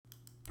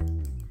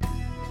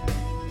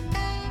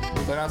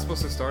They're not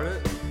supposed to start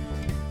it?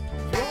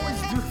 You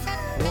always do.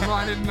 Well, no,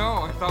 I didn't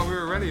know. I thought we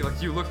were ready.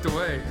 Like, you looked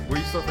away. Were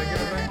you still thinking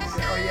of things?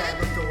 Oh yeah, I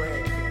looked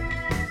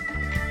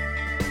away.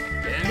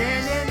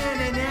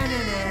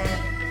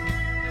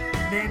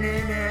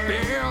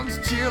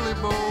 Ben's Chili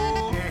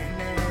Bowl.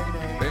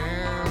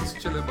 Ben's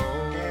Chili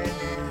Bowl.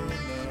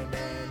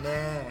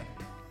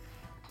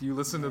 Do you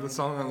listen to the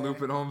song on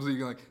loop at home so you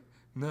can like,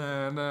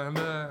 na na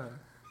na?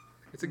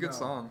 It's a good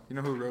song. You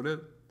know who wrote it?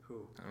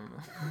 Who? I don't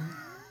know.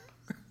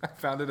 I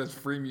found it at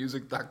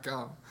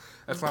freemusic.com.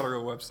 That's not a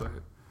real website.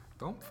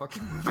 Don't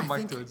fucking move the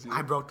mic towards you.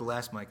 I broke the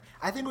last mic.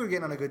 I think we're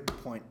getting on a good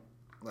point.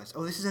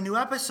 Oh, this is a new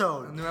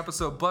episode. A new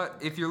episode. But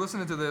if you're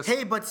listening to this,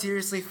 Hey, but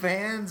seriously,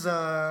 fans,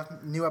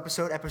 new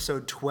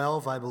episode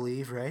 12, I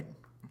believe, right?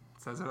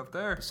 it says it up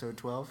there. Episode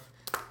 12.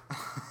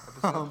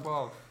 Episode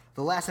 12.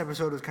 The last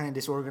episode was kind of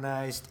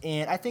disorganized,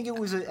 and I think it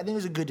was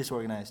a good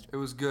disorganized. It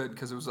was good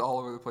because it was all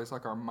over the place,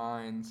 like our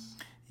minds.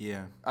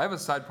 Yeah. I have a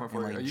side point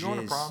for And you. like Are you going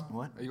to jizz. prom?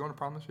 What? Are you going to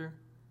prom this year?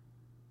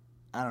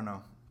 I don't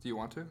know. Do you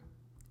want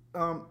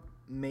to?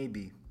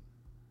 Maybe.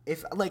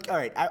 If like, all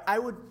right,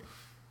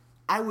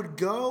 I would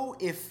go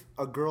if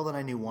a girl that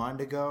I knew wanted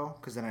to go,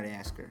 because then I'd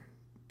ask her.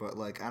 But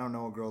like, I don't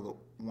know a girl that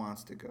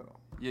wants to go.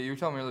 Yeah, you were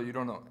telling me earlier you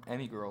don't know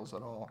any girls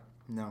at all.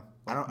 No,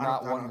 I don't.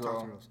 Not I don't one talk to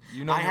girl. girls.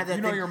 You know, I have that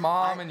you know thing- your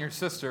mom and your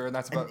sister, and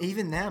that's about. And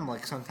even them,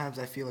 like sometimes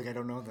I feel like I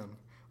don't know them.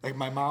 Like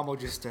my mom will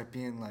just start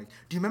being like,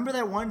 "Do you remember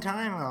that one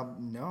time?" And I'll,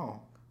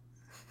 no.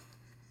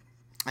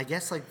 I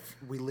guess like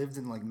we lived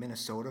in like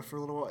Minnesota for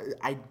a little while.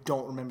 I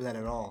don't remember that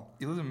at all.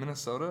 You lived in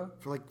Minnesota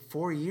For like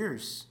 4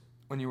 years.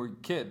 when you were a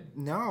kid.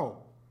 No,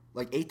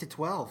 like 8 to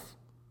 12.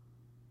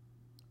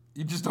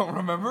 You just don't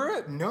remember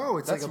it? No,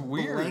 it's That's like a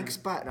weird. blank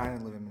spot. No, I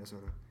didn't live in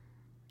Minnesota.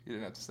 You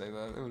didn't have to say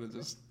that. It would have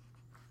just.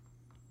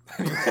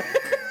 We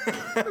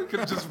could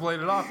have just played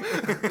it off.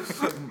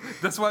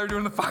 That's why we're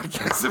doing the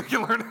podcast, so we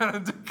can learn how to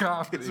do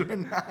comedy.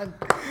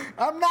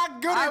 I'm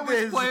not good I at was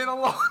this. playing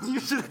along. You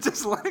should have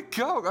just let it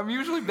go. I'm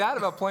usually bad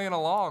about playing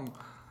along.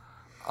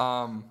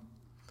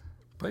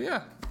 But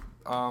yeah.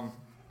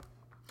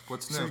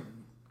 What's new? So,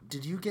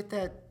 did you get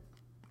that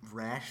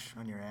rash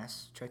on your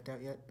ass checked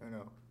out yet, or no?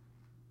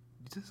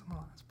 You did this on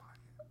the last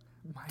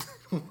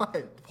podcast.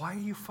 What? Why are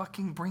you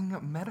fucking bringing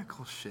up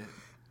medical shit?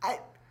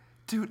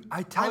 Dude, I'm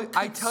I tell you.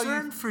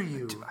 concerned for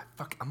you. Dude,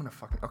 I'm gonna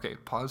fucking. Okay,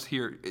 pause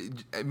here.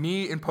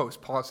 Me in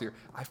post, pause here.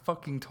 I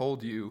fucking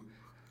told you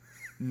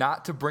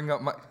not to bring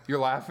up my. You're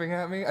laughing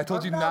at me? I told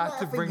I'm you not not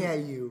to laughing bring. at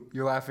you.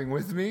 You're laughing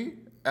with me?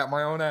 At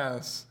my own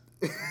ass.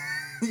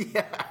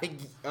 Yeah,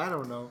 I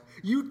don't know.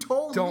 You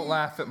told me. Don't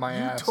laugh at my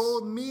ass. You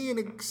told me and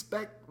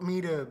expect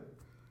me to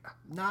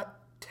not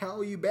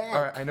tell you back.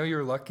 All right, I know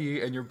you're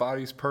lucky and your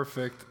body's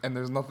perfect and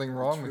there's nothing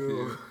wrong with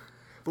you.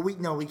 But we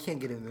can't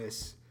get into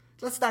this.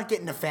 Let's not get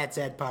into Fat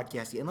Sad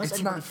podcast yet. Unless It's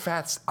anybody, not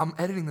fats. I'm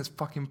editing this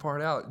fucking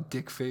part out,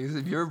 dick face.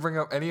 If you ever bring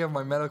up any of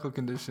my medical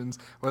conditions,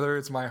 whether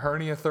it's my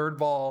hernia third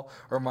ball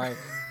or my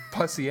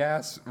pussy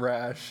ass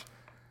rash,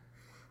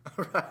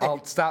 right.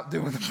 I'll stop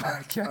doing the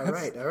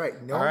podcast. All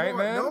right. No All right, more,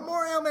 man? No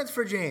more ailments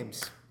for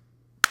James.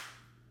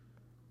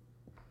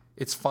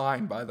 It's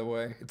fine, by the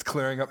way. It's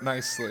clearing up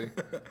nicely.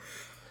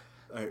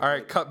 All All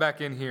right, cut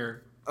back in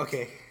here.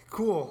 Okay,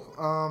 cool.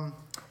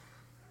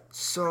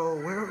 So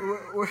where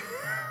are we at?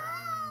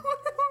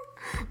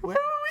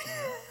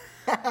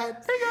 Hey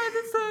guys,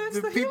 it's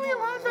The the people- helium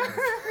hot.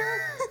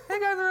 Hey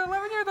guys, we're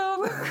 11 years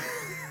old.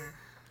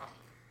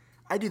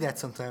 I do that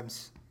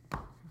sometimes.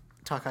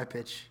 Talk high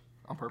pitch.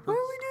 On purpose? What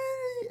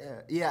are we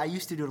doing? Yeah, I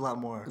used to do it a lot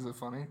more. Is it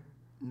funny?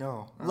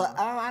 No,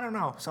 I don't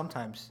know.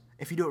 Sometimes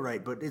if you do it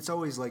right, but it's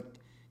always like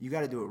you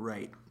got to do it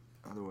right.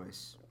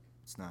 Otherwise,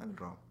 it's not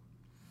at all.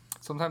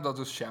 Sometimes I'll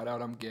just shout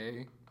out I'm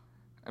gay.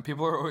 And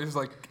people are always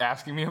like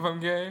asking me if I'm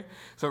gay.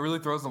 So it really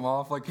throws them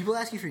off. Like, People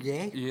ask you if you're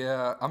gay.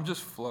 yeah, I'm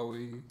just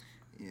flowy.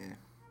 Yeah,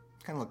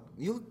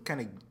 you look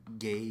kind of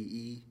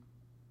gay-y.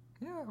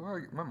 Yeah,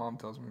 well, my mom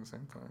tells me the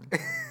same thing.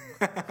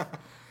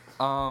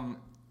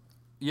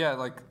 Yeah,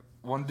 like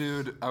one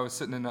dude, I was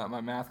sitting in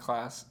my math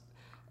class,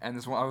 and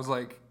this one, I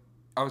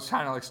was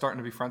kind of like starting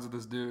to be friends with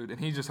this dude, and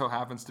he just so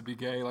happens to be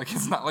gay. Like,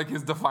 it's not like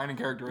his defining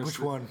characteristic. Which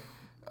one?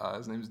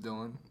 His name's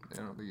Dylan. I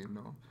don't think you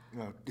know him.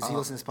 No. Does he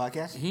listen to this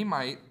podcast? He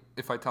might,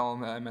 if I tell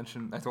him that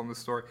I told him this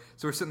story.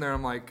 So we're sitting there,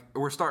 and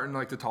we're starting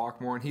like to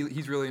talk more, and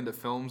he's really into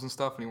films and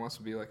stuff, and he wants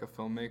to be like a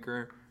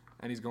filmmaker,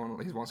 and he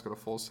wants to go to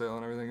Full Sail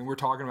and everything, and we're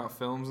talking about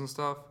films and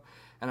stuff,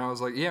 and I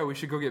was like, yeah, we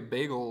should go get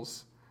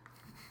bagels.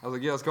 I was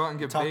like, yeah, let's go out and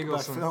get Talk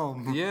bagels. about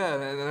film. Yeah,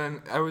 and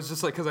then I was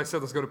just like, because I said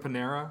let's go to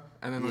Panera,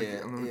 and then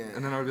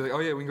and then I would be like, oh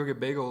yeah, we can go get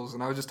bagels,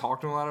 and I was just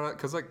talking to him a lot of that,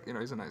 because like, you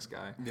know, he's a nice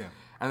guy. Yeah.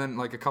 And then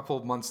like a couple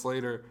of months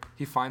later,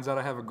 he finds out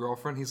I have a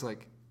girlfriend. He's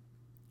like,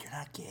 You're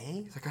not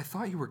gay? he's like, I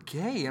thought you were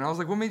gay. And I was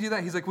like, what made you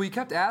that? He's like, well, you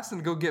kept asking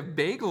to go get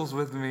bagels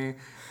with me. And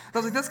I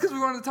was like, that's because we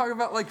wanted to talk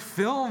about like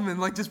film and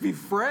like just be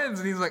friends.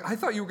 And he's like, I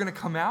thought you were going to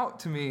come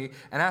out to me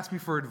and ask me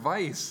for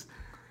advice.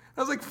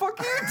 I was like, fuck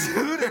you,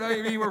 dude. And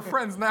I mean, we're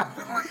friends now.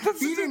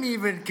 He didn't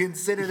even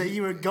consider that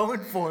you were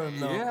going for him,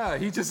 though. Yeah,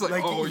 he just like,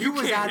 Like, oh, he you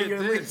was can't out of hit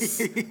your this.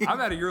 league. I'm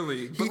out of your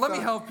league, but let me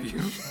help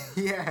you.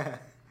 Yeah.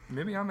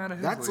 Maybe I'm out of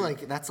his league.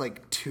 That's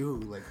like 2,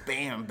 like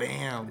bam,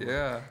 bam.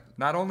 Yeah.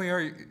 Not only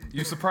are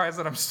you surprised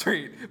that I'm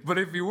straight, but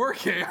if you were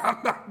gay,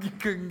 you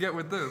couldn't get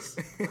with this.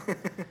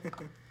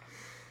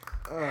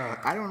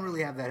 I don't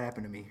really have that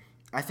happen to me.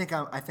 I think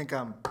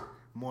I'm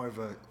more of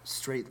a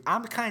straight.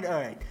 I'm kind of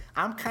alright.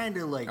 I'm kind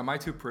of like. Am I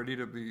too pretty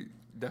to be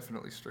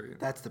definitely straight?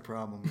 That's the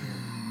problem.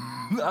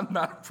 I'm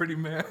not a pretty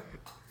man.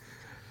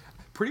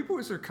 Pretty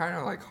boys are kind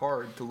of like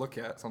hard to look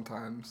at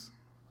sometimes.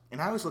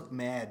 And I always look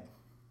mad.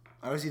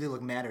 I always either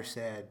look mad or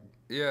sad.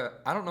 Yeah,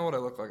 I don't know what I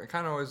look like. I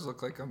kind of always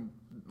look like I'm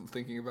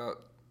thinking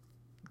about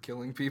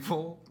killing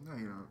people. No,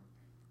 you don't.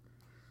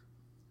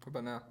 What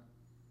about now?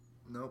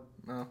 Nope.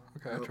 No.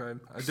 Okay, Nope. I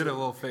tried. I did a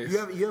little face. You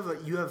have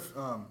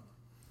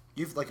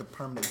like a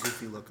permanent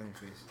goofy look on your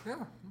face.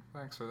 Yeah.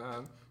 Thanks for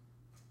that.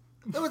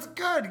 No, it's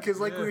good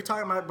because like we were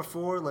talking about it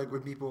before, like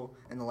with people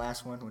in the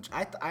last one, which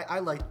I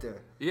like to.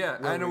 Yeah,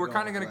 I know we're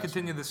kind of going gonna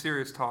continue the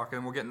serious talk,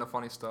 and we'll get into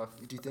funny stuff.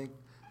 Do you think?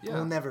 Yeah.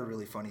 Well, never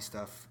really funny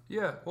stuff.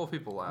 Yeah. Well,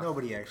 people laugh.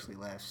 Nobody actually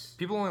laughs.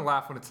 People only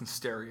laugh when it's in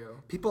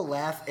stereo. People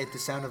laugh at the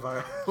sound of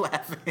our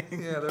laughing.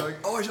 Yeah, they're like,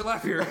 "Oh, I should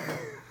laugh here."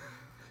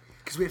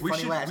 Because we have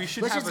funny laughs.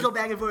 Let's just go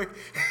back and forth.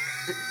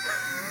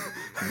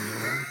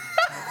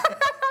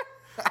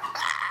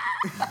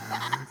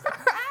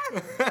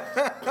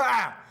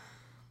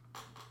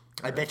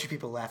 I bet you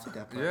people laughed at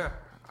that part. Yeah,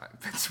 I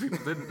bet you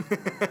people didn't.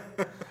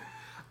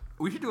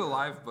 We should do a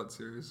live, but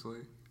seriously.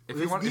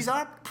 These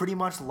are pretty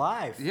much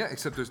live. Yeah,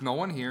 except there's no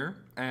one here,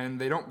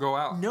 and they don't go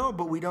out. No,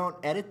 but we don't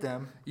edit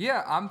them.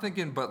 Yeah, I'm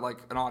thinking, but like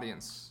an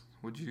audience.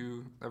 Would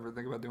you ever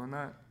think about doing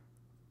that?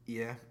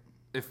 Yeah.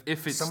 If it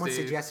Someone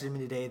stayed... suggested to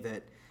me today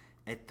that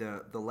at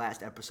the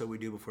last episode we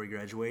do before you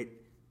graduate,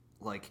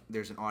 like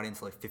there's an audience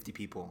of like 50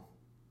 people.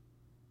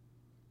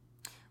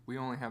 We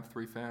only have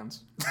 3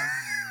 fans.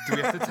 Do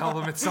we have to tell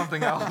them it's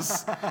something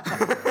else?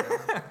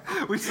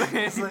 We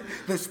say It's like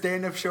the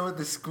stand-up show at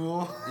the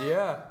school.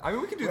 Yeah, I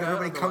mean we could do Where that.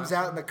 everybody comes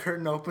out and the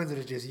curtain opens and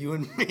it's just you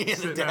and me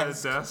at a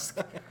desk.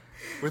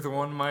 With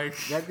one mic.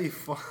 That'd be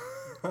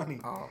funny.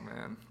 Oh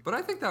man, but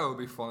I think that would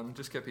be fun.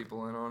 Just get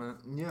people in on it.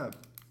 Yeah.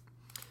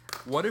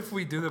 What if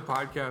we do the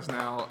podcast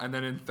now and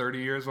then in 30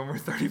 years when we're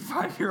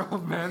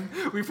 35-year-old men,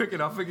 we pick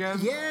it up again?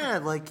 Yeah,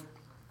 like.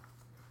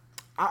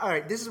 All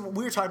right,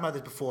 we were talking about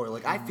this before.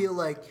 Like, I feel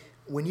like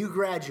when you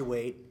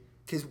graduate,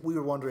 because we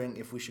were wondering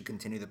if we should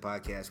continue the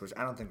podcast, which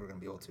I don't think we're gonna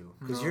be able to,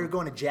 because you're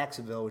going to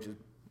Jacksonville, which is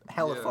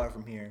hella far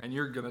from here, and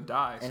you're gonna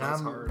die. So and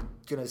that's I'm hard.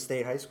 gonna stay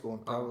at high school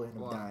and probably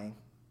end up dying.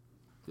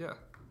 Yeah.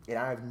 And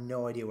I have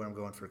no idea where I'm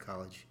going for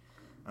college.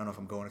 I don't know if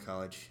I'm going to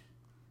college.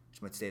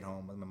 Just might stay at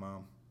home with my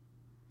mom.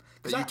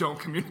 That you don't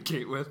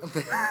communicate with.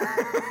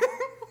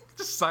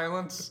 Just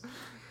silence.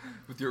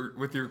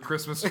 With your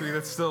Christmas tree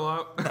that's still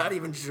up. Not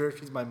even sure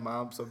she's my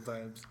mom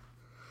sometimes.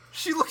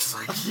 She looks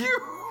like you.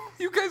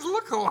 You guys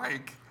look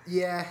alike.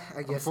 Yeah,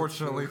 I guess.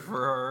 Unfortunately for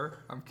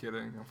her, I'm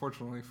kidding.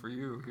 Unfortunately for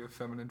you, you have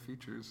feminine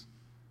features.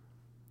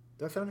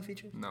 Do I have feminine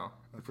features? No,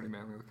 you're pretty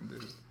manly looking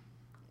dude.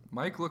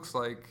 Mike looks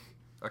like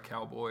a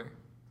cowboy.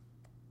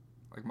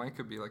 Like Mike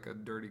could be like a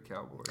dirty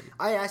cowboy.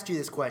 I asked you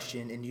this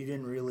question and you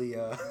didn't really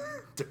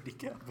dirty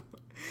cowboy.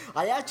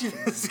 I asked you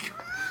this.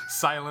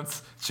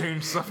 Silence.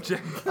 Change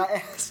subject.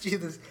 I asked you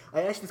this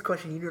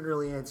question. You didn't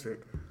really answer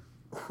it.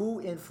 Who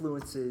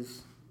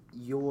influences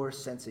your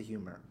sense of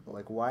humor?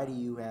 Like, why do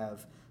you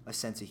have a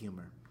sense of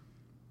humor?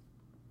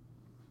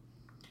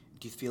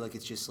 Do you feel like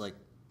it's just like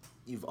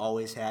you've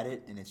always had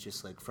it, and it's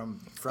just like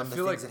from the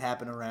things that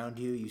happen around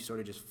you, you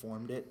sort of just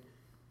formed it?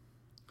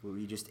 Were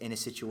you just in a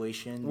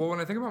situation? Well, when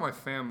I think about my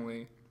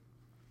family,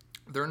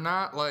 they're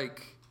not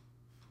like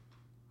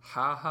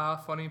ha-ha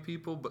funny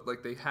people, but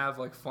like they have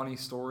like funny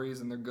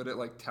stories and they're good at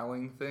like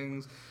telling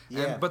things.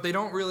 Yeah. But they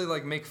don't really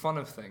like make fun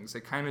of things. They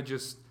kind of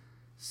just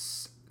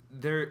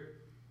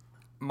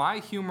my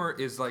humor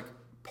is like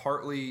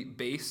partly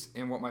based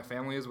in what my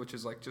family is, which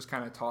is like just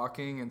kind of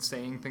talking and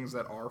saying things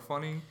that are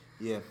funny.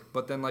 Yeah.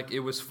 But then like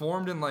it was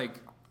formed in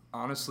like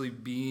honestly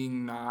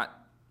being not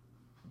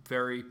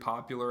very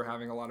popular,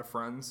 having a lot of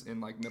friends in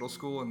like middle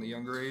school and the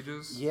younger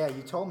ages. Yeah,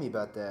 you told me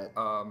about that.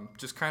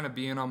 Just kind of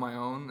being on my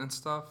own and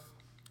stuff.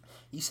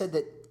 You said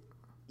that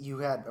you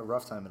had a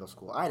rough time in middle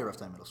school. I had a rough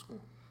time in middle school.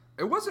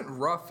 It wasn't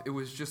rough. It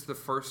was just the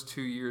first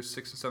 2 years,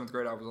 6th and 7th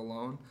grade, I was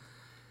alone.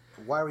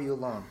 Why were you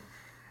alone?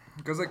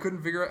 Because I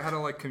couldn't figure out how to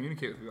like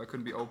communicate with people. I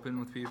couldn't be open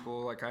with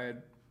people. Like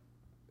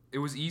it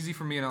was easy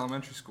for me in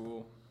elementary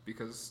school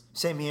because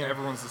same here.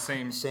 Everyone's the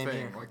same thing.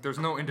 Here. Like there's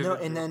no individual.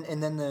 No,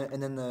 and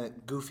then the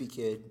goofy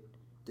kid,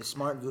 the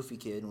smart goofy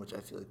kid, which I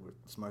feel like we're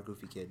the smart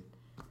goofy kid.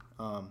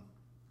 The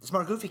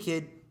smart goofy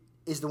kid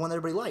is the one that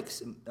everybody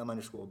likes in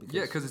elementary school.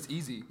 Because it's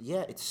easy.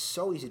 Yeah, it's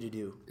so easy to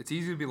do. It's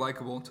easy to be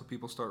likable until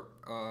people start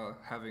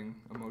having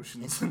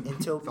emotions.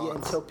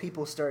 Until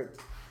people start.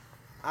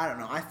 I don't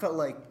know.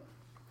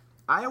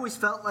 I always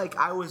felt like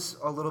I was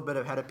a little bit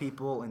ahead of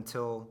people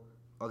until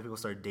other people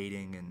started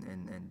dating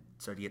and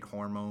started to get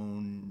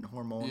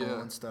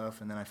hormonal and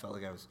stuff, and then I felt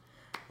like I was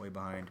way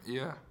behind.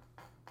 Yeah.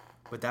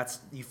 But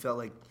you felt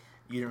like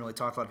you didn't really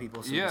talk to a lot of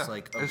people, so yeah. it's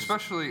like...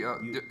 Especially,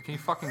 can you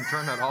fucking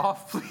turn that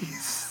off,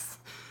 please?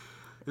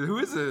 Who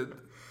is it?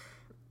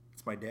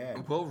 It's my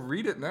dad. Well,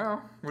 read it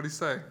now. What do you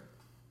say?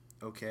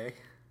 Okay.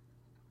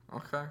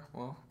 Okay.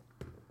 Well,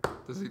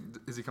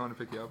 is he coming to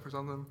pick you up or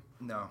something?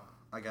 No,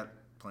 I got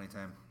plenty of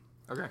time.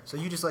 Okay. So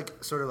you just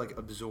like sort of like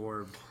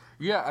absorb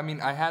Yeah, I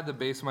mean, I had the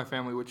base of my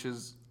family, which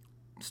is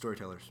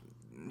storytellers.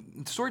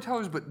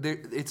 storytellers, but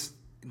it's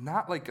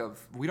not like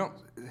we don't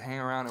hang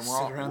around and we're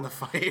Sit all around the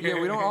fire. Yeah,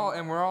 we don't all,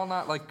 and we're all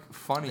not like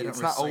funny. They don't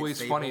It's not recite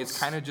always funny. It's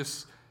fables. kind of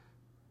just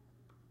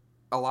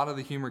a lot of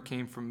the humor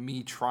came from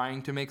me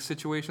trying to make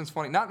situations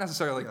funny, not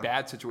necessarily like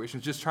bad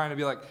situations, just trying to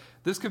be like,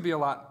 this could be a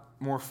lot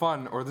more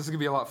fun, or this could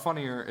be a lot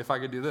funnier if I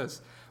could do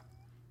this.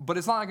 But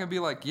it's not like gonna be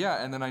like,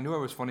 yeah, and then I knew I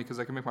was funny because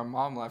I could make my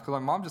mom laugh, because my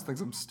mom just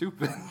thinks I'm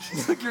stupid.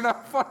 She's like, you're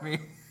not funny.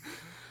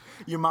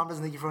 Your mom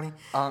doesn't think you're funny?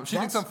 She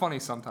thinks I'm funny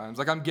sometimes.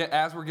 Like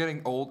as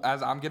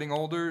I'm getting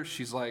older,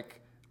 she's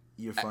like,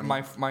 You're funny.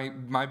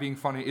 my being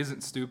funny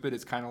isn't stupid.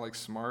 It's kind of like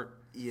smart.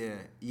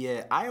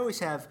 Yeah. I always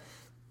have,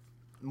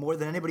 more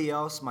than anybody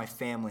else, my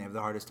family have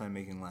the hardest time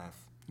making laugh.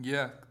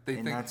 Yeah, they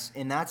And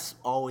think that's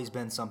always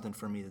been something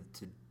for me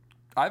to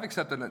I've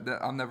accepted that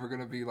I'm never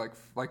gonna be like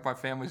my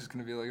family's just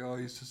gonna be like, oh,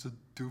 he's just a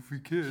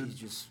doofy kid. he's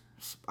just,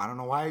 I don't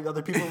know why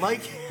other people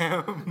like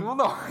him. Well,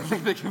 no, I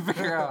think they can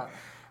figure out.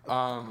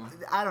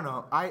 I don't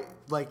know.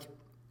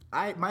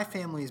 My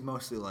family is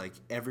mostly like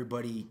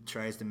everybody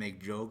tries to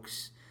make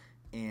jokes,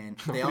 and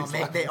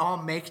they all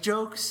make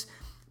jokes,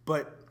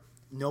 but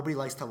nobody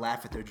likes to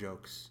laugh at their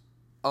jokes.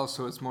 Oh,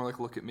 so it's more like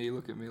look at me,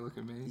 look at me, look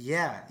at me.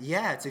 Yeah,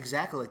 it's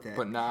exactly like that.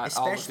 But not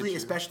I'll look at you.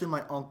 Especially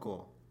my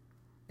uncle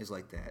is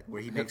like that,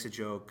 where he makes a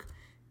joke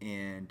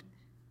and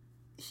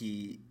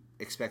he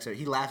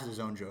laughs at his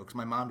own jokes.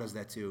 My mom does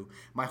that too.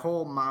 My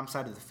whole mom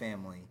side of the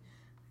family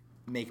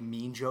make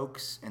mean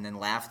jokes and then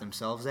laugh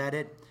themselves at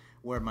it,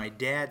 where my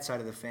dad's side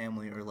of the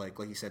family are like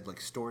you said,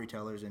 like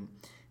storytellers,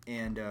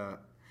 and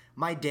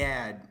my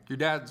dad. Your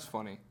dad's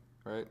funny,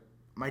 right?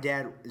 My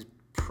dad is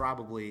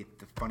probably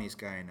the funniest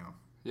guy I know.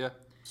 Yeah.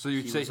 So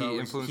you'd say he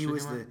influenced your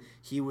humor?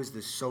 He was the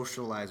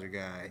socializer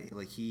guy.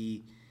 Like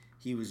he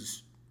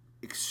was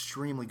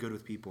extremely good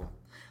with people.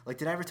 Like,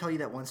 did I ever tell you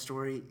that one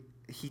story?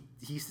 He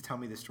used to tell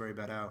me this story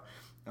about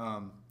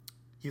how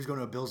he was going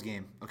to a Bills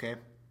game, okay?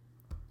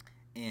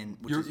 And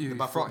which is the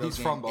Buffalo Bills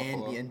he's game from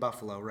Buffalo. in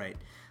Buffalo, right?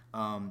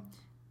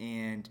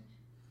 And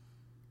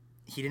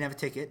he didn't have a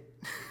ticket,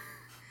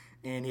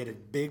 and he had a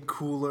big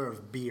cooler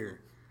of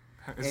beer.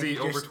 Is he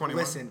over 21?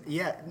 Listen,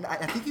 yeah,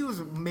 I think he was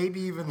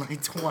maybe even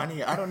like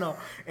 20. I don't know.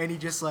 And he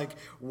just like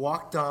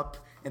walked up,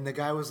 and the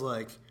guy was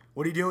like,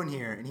 "What are you doing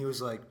here?" And he was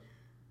like,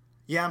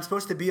 "Yeah, I'm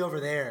supposed to be over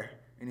there."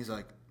 And he's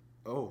like,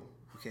 "Oh,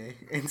 okay."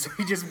 And so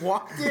he just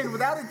walked in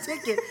without a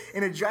ticket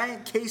in a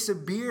giant case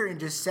of beer and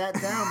just sat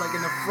down like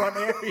in the front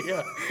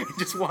area and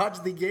just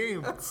watched the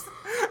game.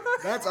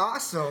 That's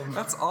awesome.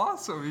 That's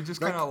awesome. He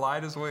just kind of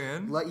lied his way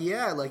in.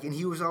 And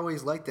he was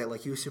always like that.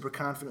 Like, he was super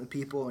confident with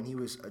people, and he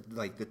was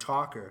like the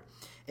talker,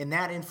 and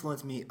that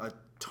influenced me a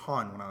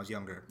ton when I was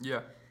younger.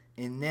 Yeah.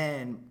 And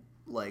then,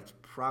 like,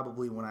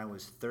 probably when I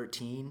was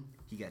 13,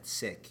 he got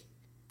sick,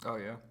 Oh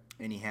yeah.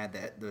 and he had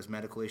those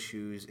medical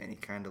issues, and he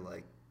kind of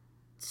like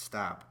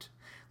stopped.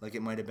 Like,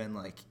 it might have been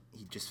like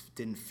he just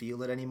didn't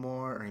feel it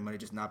anymore, or he might have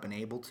just not been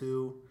able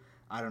to.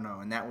 I don't know.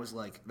 And that was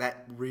like,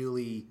 that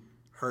really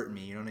hurt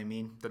me. You know what I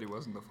mean? That he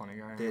wasn't the funny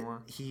guy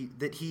anymore.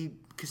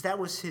 Because that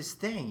was his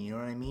thing. You know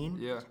what I mean?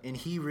 Yeah. And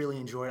he really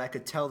enjoyed it. I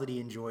could tell that he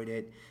enjoyed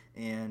it,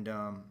 and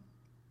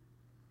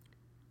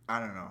I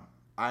don't know.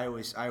 I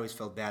always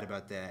felt bad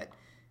about that,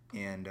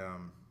 and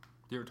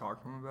Do you ever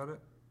talk to him about it?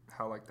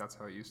 How like that's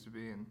how it used to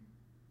be, and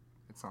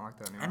it's not like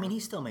that anymore. I mean, he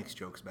still makes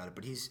jokes about it,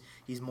 but he's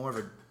more of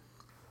a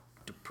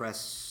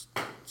depressed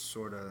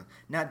sort of,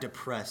 not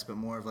depressed, but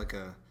more of like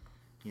a,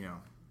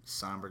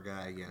 somber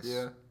guy, I guess.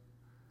 Yeah.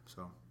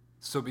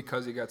 So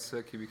because he got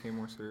sick, he became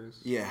more serious.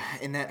 yeah,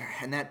 and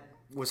that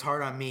was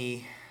hard on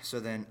me. So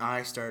then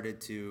I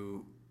started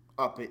to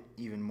up it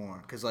even more,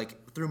 because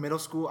like through middle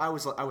school, I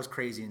was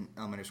crazy in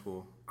elementary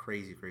school,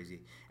 crazy,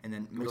 and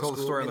then told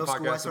the story on the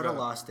podcast I sort of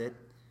about- lost it.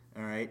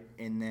 All right,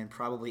 and then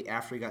probably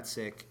after he got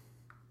sick,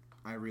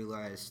 I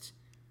realized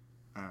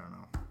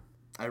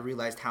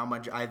how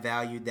much I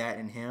valued that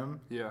in him,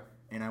 Yeah.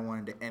 and I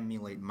wanted to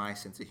emulate my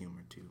sense of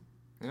humor too.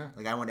 Yeah.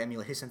 Like, I wanted to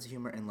emulate his sense of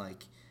humor and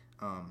like,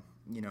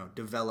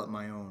 develop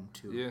my own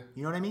too. Yeah.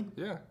 You know what I mean?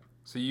 Yeah.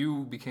 So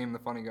you became the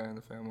funny guy in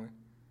the family.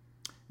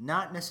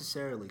 Not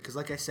necessarily, because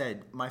like I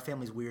said, my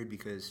family's weird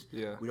because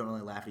Yeah. we don't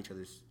really laugh at each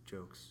other's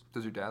jokes.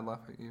 Does your dad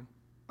laugh at you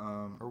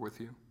or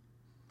with you?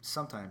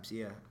 Sometimes,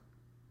 yeah,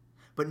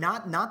 but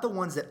not the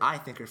ones that I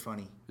think are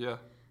funny. Yeah.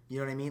 You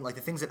know what I mean? Like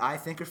the things that I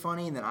think are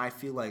funny and that I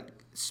feel like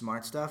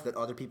smart stuff that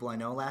other people I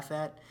know laugh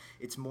at.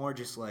 It's more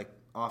just like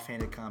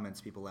offhanded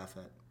comments people laugh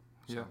at.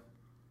 Yeah.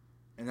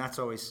 And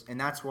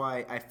that's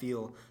why I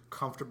feel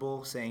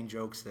comfortable saying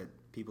jokes that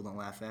people don't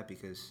laugh at,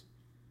 because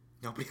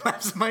nobody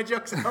laughs at my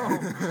jokes at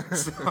home.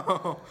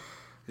 So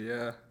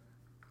Yeah.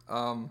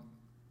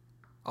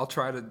 I'll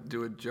try to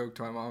do a joke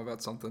to my mom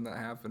about something that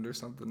happened or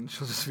something, and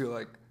she'll just be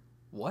like,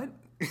 "What?"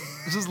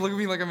 Just look at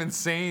me like I'm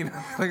insane.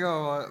 Like,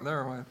 oh,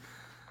 never mind.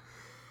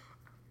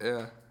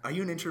 Yeah. Are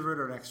you an introvert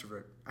or an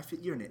extrovert? I feel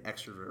you're an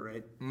extrovert,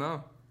 right?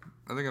 No,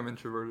 I think I'm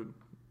introverted.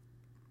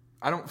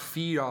 I don't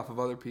feed off of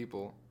other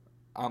people.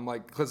 I'm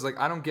like, because like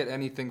I don't get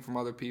anything from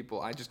other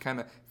people. I just kind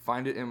of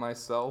find it in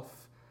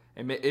myself.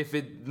 And if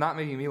it's not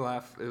making me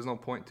laugh, there's no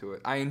point to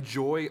it. I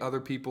enjoy other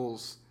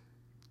people's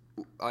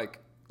like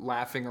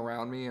laughing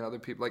around me and other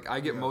people. Like I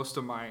get most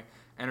of my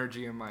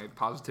energy and my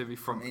positivity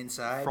from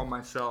inside, from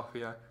myself.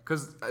 Yeah,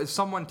 because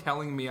someone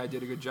telling me I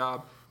did a good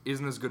job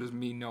isn't as good as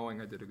me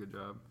knowing I did a good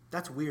job.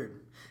 That's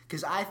weird,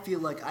 because I feel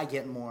like I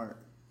get more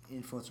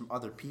influence from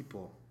other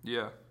people.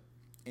 Yeah.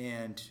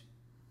 And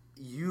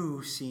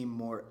you seem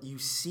more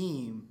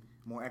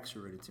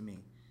extroverted to me.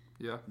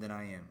 Yeah. Than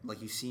I am.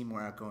 Like you seem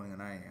more outgoing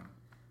than I am,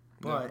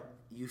 but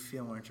you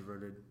feel more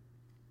introverted.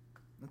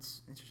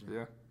 That's interesting.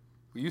 Yeah.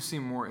 Well, you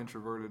seem more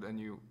introverted, and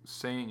you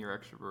saying you're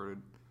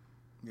extroverted.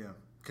 Yeah.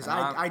 Because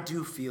I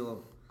do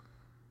feel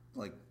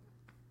like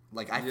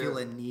I feel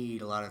a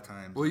need a lot of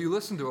times. Well, you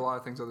listen to a lot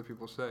of things other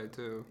people say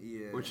too.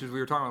 Yeah. Which is, we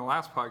were talking about the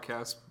last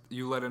podcast.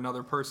 You let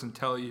another person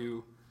tell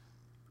you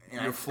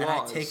your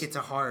flaws. And I take it to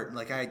heart.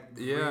 Like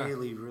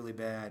really, really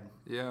bad.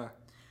 Yeah.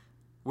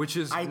 Which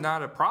is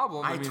not a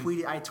problem. I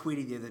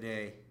tweeted the other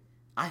day.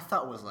 I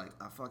thought was like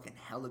a fucking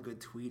hella good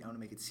tweet. I want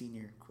to make it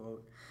senior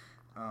quote.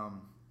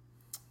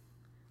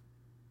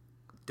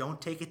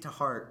 Don't take it to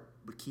heart,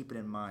 but keep it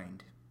in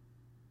mind.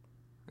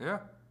 Yeah.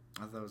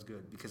 I thought it was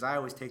good because I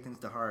always take things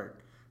to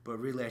heart, but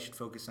really I should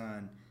focus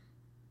on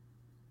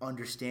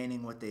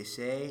understanding what they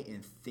say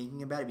and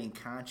thinking about it, being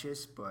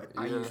conscious. But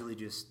I usually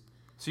just.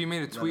 So you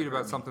made a tweet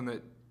about something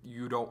that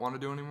you don't want to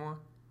do anymore?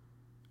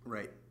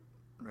 Right.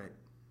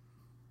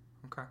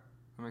 Okay,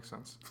 that makes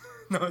sense.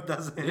 No, it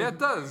doesn't. Yeah, it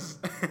does.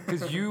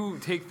 Because you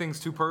take things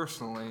too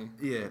personally.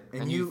 Yeah,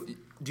 and do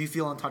you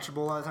feel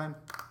untouchable a lot of the time?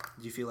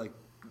 Do you feel like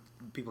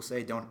people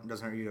say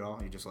doesn't hurt you at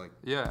all? You just like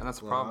and that's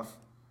a problem.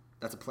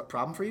 That's a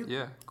problem for you?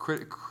 Yeah,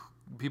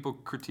 people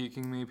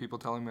critiquing me, people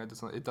telling me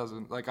it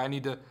doesn't. Like I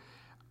need to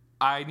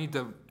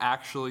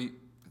actually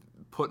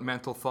put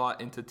mental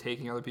thought into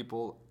taking other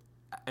people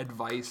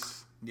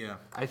advice. Yeah,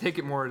 I take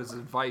it more as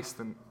advice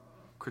than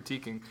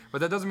critiquing,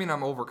 but that doesn't mean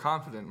I'm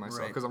overconfident in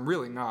myself because I'm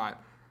really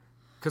not.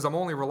 Because I'm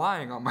only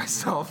relying on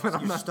myself, and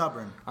I'm not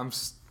stubborn.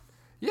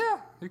 Yeah,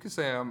 you could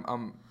say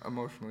I'm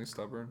emotionally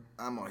stubborn.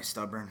 I'm always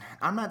stubborn.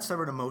 I'm not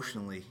stubborn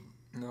emotionally.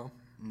 No,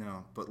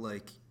 but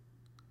like,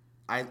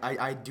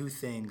 I do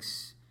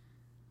things,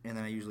 and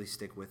then I usually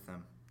stick with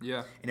them.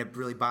 Yeah, and it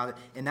really bothers.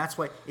 And that's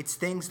why it's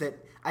things that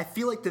I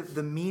feel like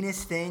the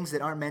meanest things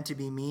that aren't meant to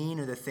be mean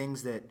are the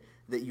things that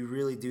you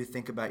really do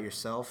think about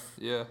yourself.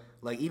 Yeah.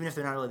 Like, even if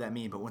they're not really that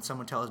mean, but when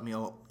someone tells me,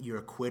 oh, you're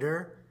a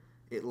quitter,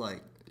 it,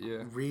 like,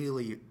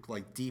 really,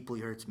 like, deeply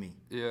hurts me.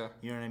 Yeah.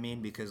 You know what I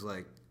mean? Because,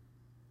 like,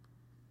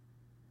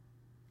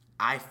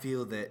 I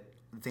feel that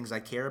the things I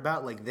care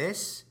about, like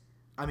this,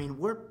 I mean,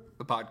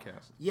 the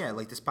podcast. Yeah,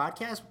 like this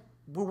podcast,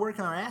 we're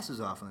working our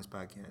asses off on this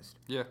podcast.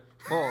 Yeah.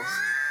 Well,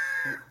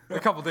 a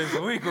couple days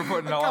a week, we're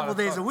putting a couple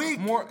days a week.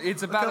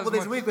 It's about a couple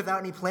days a week without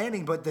any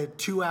planning, but the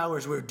 2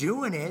 hours we're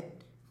doing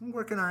it, we're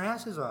working our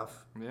asses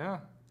off. Yeah.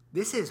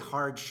 This is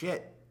hard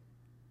shit.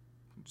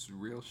 It's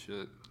real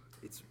shit.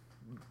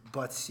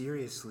 But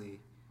seriously.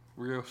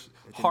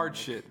 Hard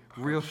shit.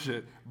 Real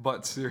shit.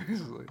 But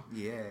seriously.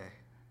 Yeah.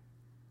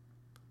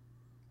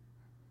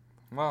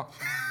 Well.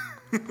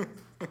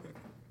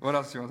 What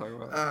else do you want to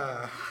talk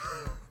about?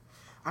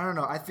 I don't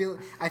know. I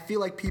feel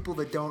like people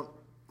that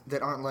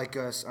aren't like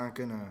us aren't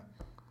gonna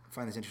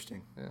find this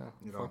interesting. Yeah.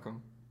 Fuck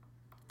them.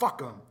 Fuck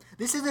them.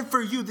 This isn't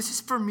for you. This is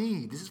for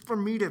me. This is for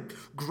me to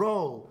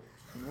grow.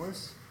 And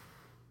worse?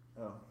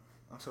 Oh,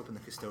 I was hoping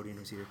the custodian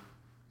was here.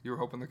 You were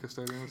hoping the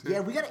custodian was here? Yeah,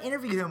 we got to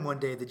interview him one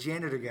day, the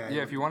janitor guy.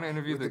 Yeah, if you want to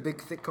interview with the big,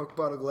 thick Coke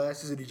bottle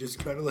glasses, and he just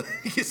kind of like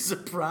gets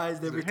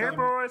surprised every time. Hey,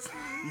 boys.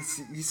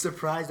 He's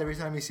surprised every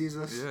time he sees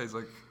us. Yeah, he's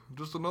like,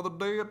 just another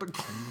day at the...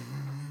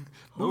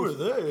 Who are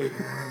they?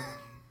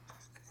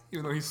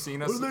 Even though he's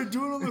seen us. What are they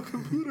doing on the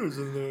computers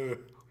in there?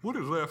 What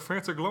is that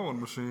fancy glowing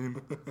machine?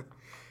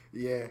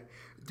 Yeah.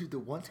 Dude, the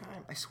one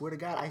time, I swear to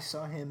God, I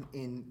saw him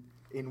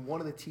in one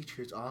of the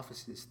teacher's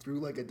offices through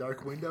like a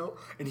dark window,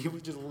 and he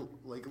was just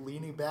like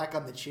leaning back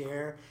on the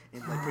chair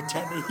and like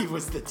pretending he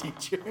was the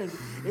teacher.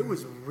 It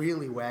was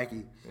really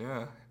wacky.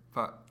 Yeah.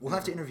 But we'll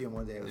have to interview him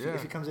one day.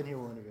 If he comes in here,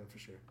 we'll interview him for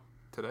sure.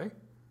 Today?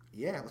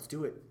 Yeah, let's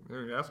do it.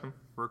 Yeah, you ask him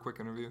for a quick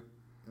interview.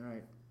 All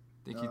right.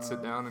 Think he'd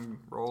sit down and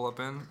roll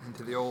up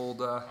into the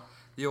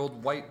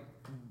old white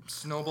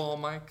snowball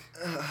mic?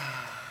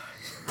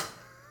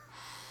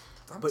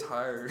 I'm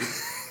tired.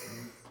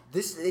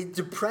 It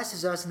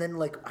depresses us, and then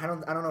like I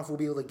don't know if we'll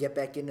be able to get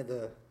back into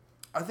the.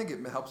 I think it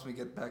helps me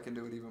get back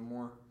into it even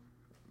more.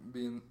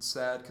 Being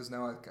sad because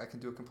now I can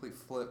do a complete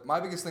flip. My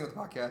biggest thing with the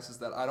podcast is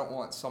that I don't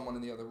want someone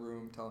in the other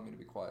room telling me to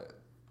be quiet.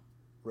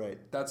 Right.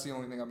 That's the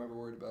only thing I'm ever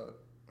worried about.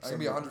 I can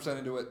be 100%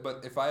 into it,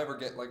 but if I ever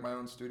get like my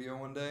own studio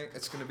one day,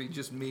 it's gonna be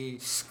just me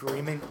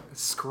screaming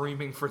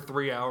for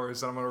 3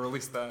 hours, and I'm gonna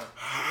release that.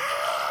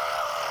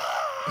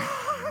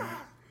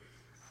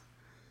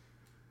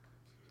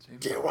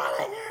 Do you want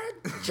to hear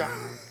it,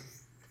 John?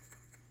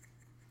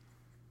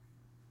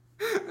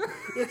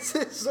 This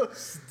is so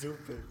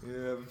stupid.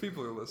 Yeah, but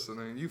people are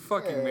listening. You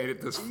fucking made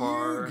it this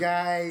far. You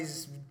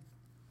guys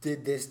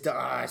did this to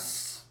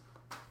us.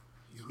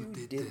 You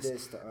did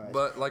this to us.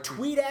 But like,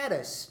 tweet at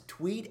us.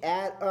 Tweet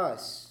at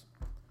us.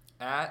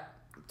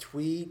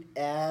 Tweet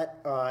at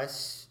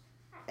us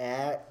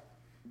at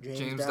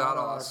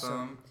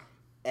James.awesome.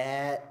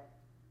 At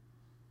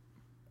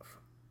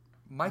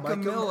Micah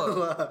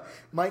Miller.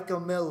 Micah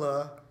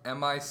Miller.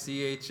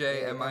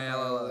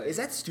 MICHAMILLA. Is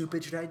that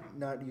stupid? Should I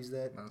not use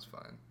that? That's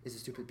fine. Is it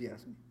stupid? Be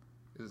honest with me.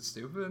 Is it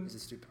stupid? Is it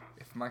stupid?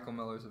 If Michael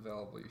Miller's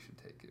available, you should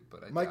take it.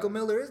 But Michael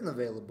Miller isn't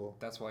available.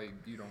 That's why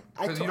you don't.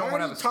 I Because you don't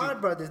want to have a talked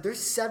about this. There's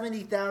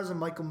 70,000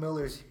 Michael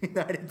Millers in the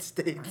United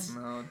States.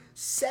 No.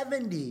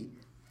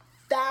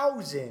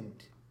 70,000.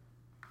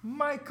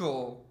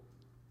 Michael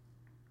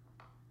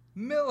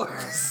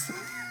Millers.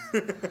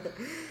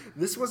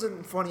 This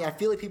wasn't funny. I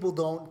feel like people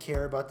don't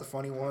care about the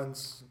funny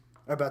ones,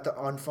 about the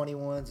unfunny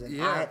ones, and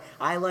Yeah.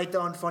 I like the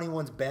unfunny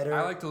ones better.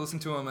 I like to listen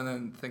to them and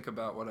then think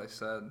about what I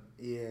said.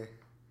 Yeah.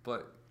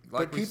 But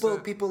like But we people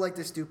said, people like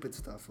the stupid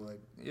stuff, like.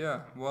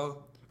 yeah,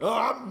 well, Oh,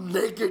 I'm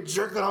naked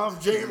jerking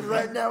off James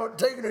right now,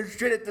 taking a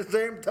shit at the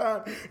same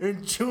time,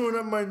 and chewing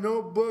on my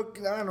notebook.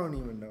 I don't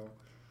even know.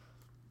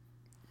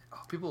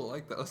 oh, people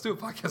like that. Let's do a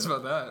podcast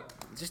about that.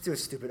 Just do a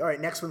stupid. All right,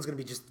 next one's gonna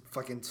be just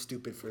fucking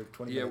stupid for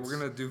 20 Yeah, minutes. we're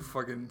gonna do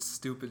fucking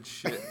stupid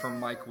shit from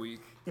Mike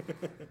Week.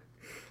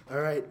 All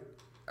right.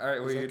 All right,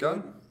 well, Is you that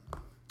done?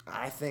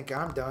 I think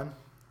I'm done.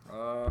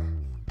 Uh,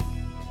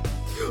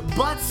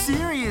 But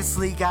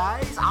seriously,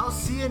 guys, I'll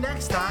see you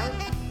next time.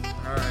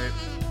 all right.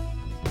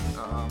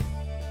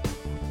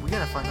 We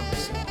gotta find out the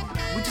song.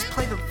 We just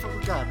play the. We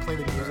gotta play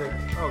the music.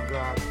 Oh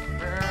God.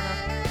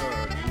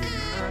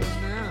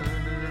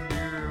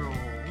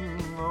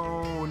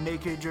 Oh,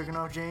 naked jerking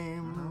off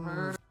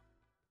James.